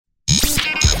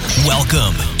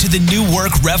Welcome to the New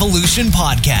Work Revolution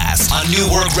podcast on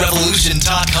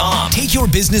newworkrevolution.com. Take your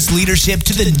business leadership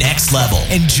to the next level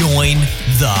and join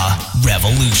the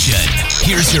revolution.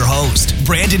 Here's your host,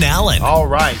 Brandon Allen. All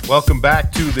right. Welcome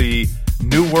back to the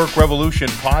New Work Revolution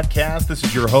podcast. This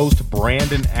is your host,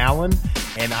 Brandon Allen,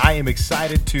 and I am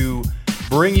excited to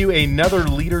bring you another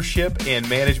leadership and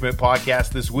management podcast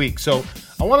this week. So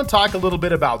I want to talk a little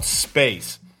bit about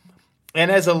space.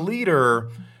 And as a leader,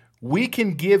 we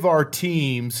can give our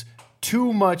teams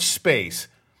too much space.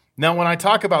 Now, when I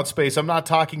talk about space, I'm not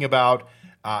talking about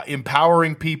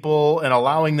empowering people and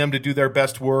allowing them to do their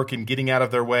best work and getting out of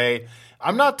their way.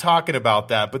 I'm not talking about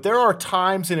that, but there are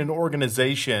times in an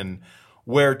organization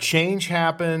where change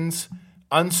happens,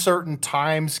 uncertain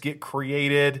times get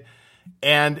created,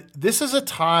 and this is a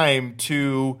time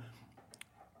to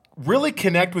really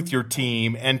connect with your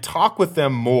team and talk with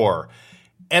them more.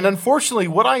 And unfortunately,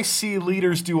 what I see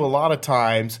leaders do a lot of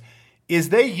times is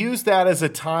they use that as a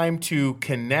time to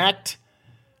connect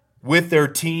with their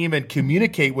team and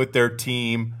communicate with their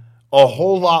team a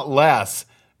whole lot less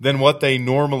than what they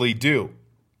normally do.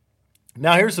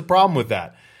 Now, here's the problem with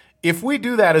that. If we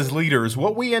do that as leaders,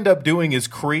 what we end up doing is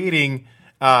creating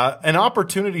an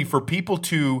opportunity for people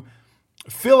to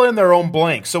fill in their own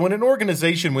blanks. So in an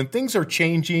organization, when things are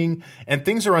changing and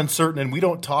things are uncertain and we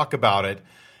don't talk about it,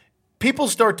 people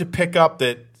start to pick up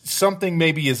that something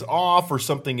maybe is off or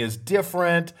something is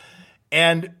different.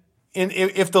 And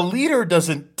if the leader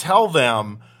doesn't tell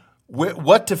them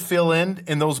what to fill in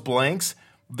those blanks,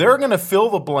 they're going to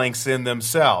fill the blanks in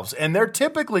themselves. And they're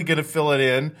typically going to fill it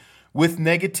in with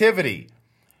negativity.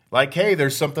 Like, hey,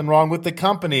 there's something wrong with the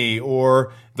company,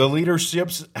 or the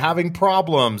leadership's having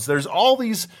problems. There's all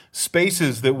these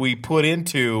spaces that we put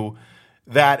into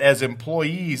that as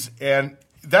employees, and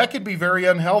that could be very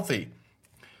unhealthy.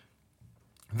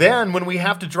 Then when we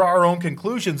have to draw our own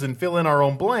conclusions and fill in our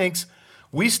own blanks,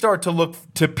 we start to look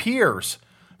to peers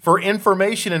for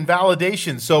information and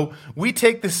validation. So we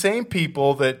take the same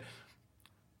people that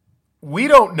we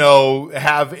don't know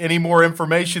have any more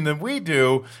information than we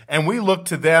do, and we look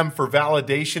to them for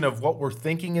validation of what we're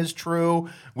thinking is true.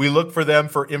 We look for them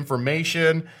for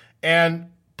information, and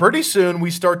pretty soon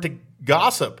we start to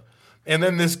gossip. And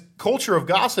then this culture of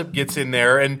gossip gets in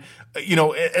there. And, you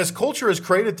know, as culture is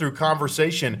created through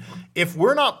conversation, if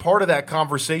we're not part of that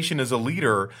conversation as a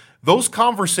leader, those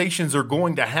conversations are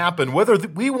going to happen whether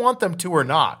we want them to or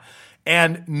not.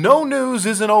 And no news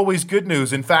isn't always good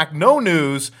news. In fact, no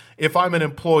news, if I'm an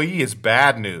employee, is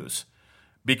bad news,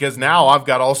 because now I've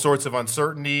got all sorts of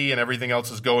uncertainty and everything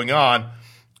else is going on.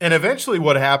 And eventually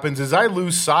what happens is I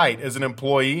lose sight as an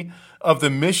employee of the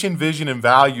mission, vision, and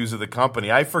values of the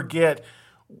company. I forget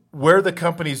where the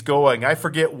company's going. I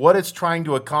forget what it's trying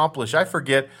to accomplish. I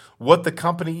forget what the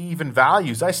company even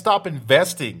values. I stop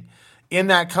investing in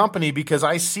that company because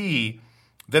I see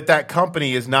that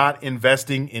company is not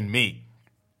investing in me.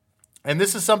 And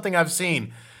this is something I've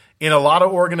seen in a lot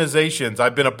of organizations.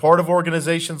 I've been a part of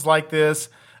organizations like this.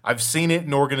 I've seen it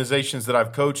in organizations that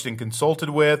I've coached and consulted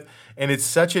with, and it's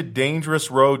such a dangerous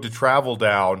road to travel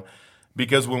down,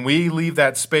 because when we leave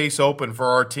that space open for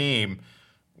our team,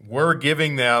 we're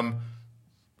giving them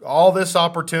all this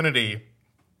opportunity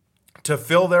to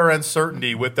fill their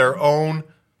uncertainty with their own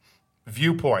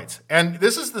viewpoints. And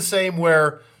this is the same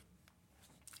where,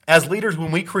 as leaders,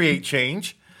 when we create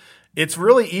change, it's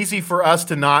really easy for us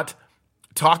to not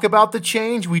talk about the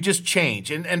change. We just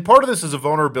change. And part of this is a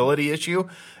vulnerability issue,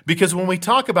 because when we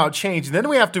talk about change, then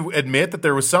we have to admit that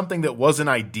there was something that wasn't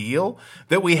ideal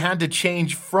that we had to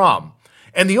change from.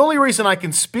 And the only reason I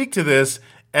can speak to this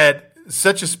at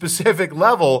such a specific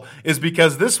level is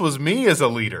because this was me as a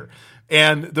leader.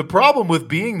 And the problem with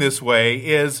being this way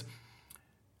is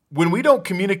when we don't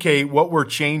communicate what we're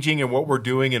changing and what we're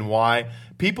doing and why,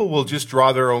 people will just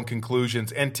draw their own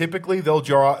conclusions. And typically they'll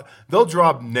draw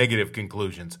negative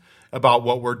conclusions about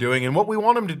what we're doing. And what we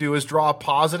want them to do is draw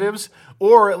positives,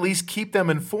 or at least keep them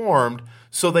informed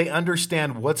so they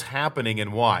understand what's happening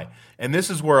and why. And this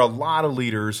is where a lot of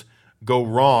leaders go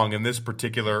wrong in this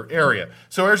particular area.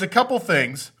 So there's a couple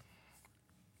things,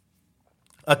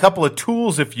 a couple of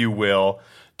tools, if you will,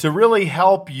 to really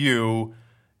help you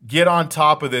get on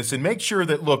top of this and make sure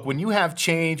that, look, when you have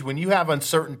change, when you have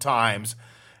uncertain times,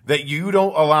 that you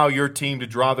don't allow your team to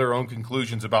draw their own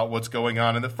conclusions about what's going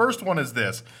on. And the first one is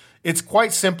this. It's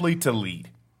quite simply to lead.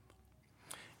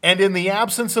 And in the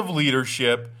absence of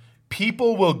leadership,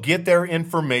 people will get their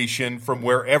information from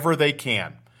wherever they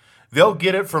can. They'll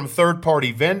get it from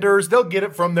third-party vendors. They'll get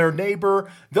it from their neighbor.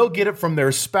 They'll get it from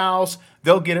their spouse.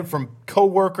 They'll get it from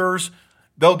coworkers.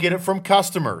 They'll get it from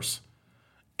customers.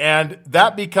 And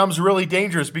that becomes really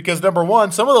dangerous because, number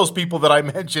one, some of those people that I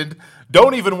mentioned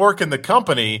don't even work in the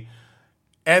company.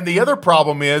 And the other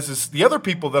problem is the other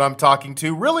people that I'm talking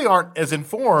to really aren't as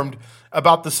informed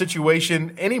about the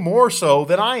situation any more so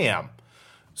than I am.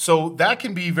 So that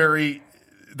can be very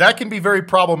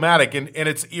problematic. And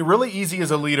it's really easy as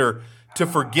a leader to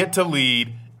forget to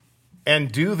lead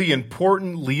and do the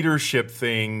important leadership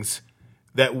things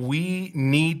that we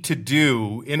need to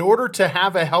do in order to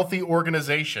have a healthy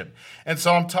organization. And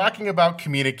so I'm talking about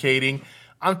communicating.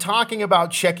 I'm talking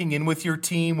about checking in with your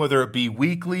team, whether it be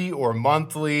weekly or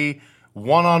monthly,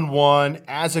 one-on-one,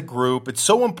 as a group. It's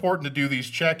so important to do these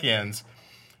check-ins.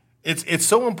 It's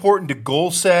so important to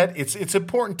goal set. It's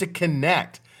important to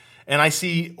connect. And I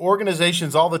see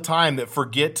organizations all the time that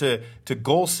forget to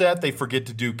goal set. They forget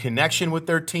to do connection with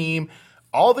their team.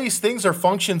 All these things are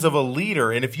functions of a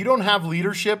leader. And if you don't have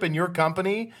leadership in your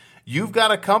company, you've got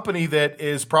a company that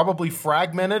is probably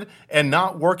fragmented and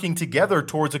not working together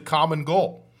towards a common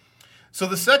goal. So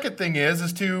the second thing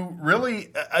is to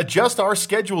really adjust our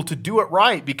schedule to do it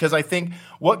right, because I think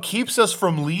what keeps us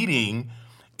from leading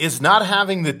is not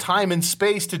having the time and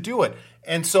space to do it.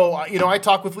 And so, I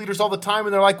talk with leaders all the time,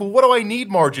 and they're like, well, what do I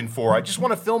need margin for? I just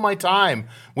want to fill my time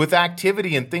with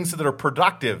activity and things that are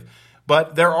productive.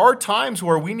 But there are times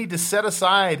where we need to set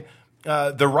aside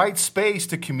the right space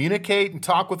to communicate and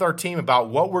talk with our team about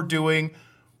what we're doing,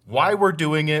 why we're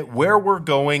doing it, where we're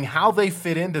going, how they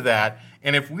fit into that.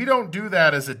 And if we don't do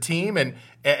that as a team and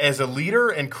as a leader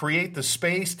and create the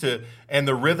space and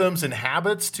the rhythms and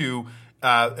habits to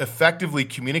effectively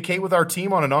communicate with our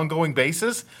team on an ongoing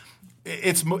basis,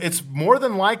 it's more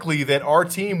than likely that our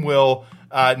team will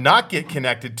not get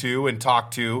connected to and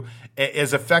talk to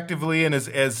as effectively and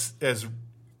as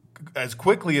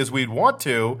quickly as we'd want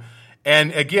to.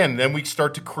 And again, then we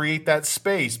start to create that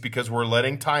space because we're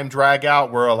letting time drag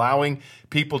out. We're allowing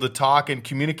people to talk and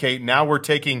communicate. Now we're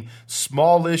taking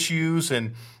small issues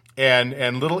and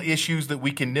little issues that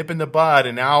we can nip in the bud.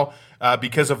 And now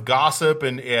because of gossip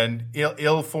and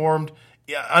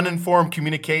uninformed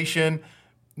communication,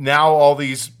 now all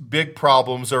these big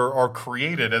problems are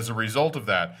created as a result of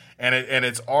that. And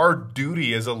it's our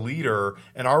duty as a leader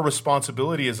and our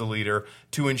responsibility as a leader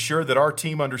to ensure that our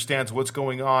team understands what's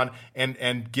going on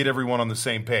and get everyone on the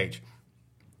same page.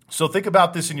 So think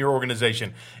about this in your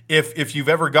organization. If you've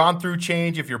ever gone through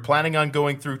change, if you're planning on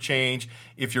going through change,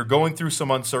 if you're going through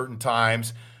some uncertain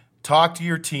times, talk to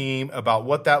your team about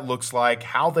what that looks like,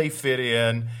 how they fit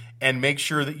in, and make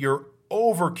sure that you're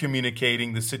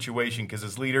over-communicating the situation, because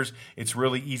as leaders, it's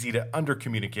really easy to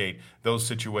under-communicate those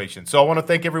situations. So I want to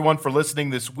thank everyone for listening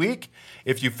this week.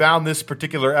 If you found this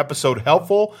particular episode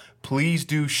helpful, please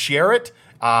do share it,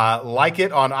 like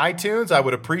it on iTunes. I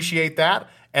would appreciate that,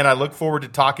 and I look forward to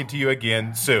talking to you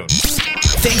again soon.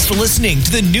 Thanks for listening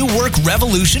to the New Work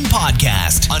Revolution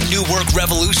podcast on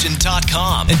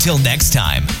newworkrevolution.com. Until next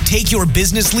time, take your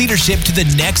business leadership to the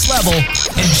next level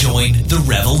and join the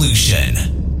revolution.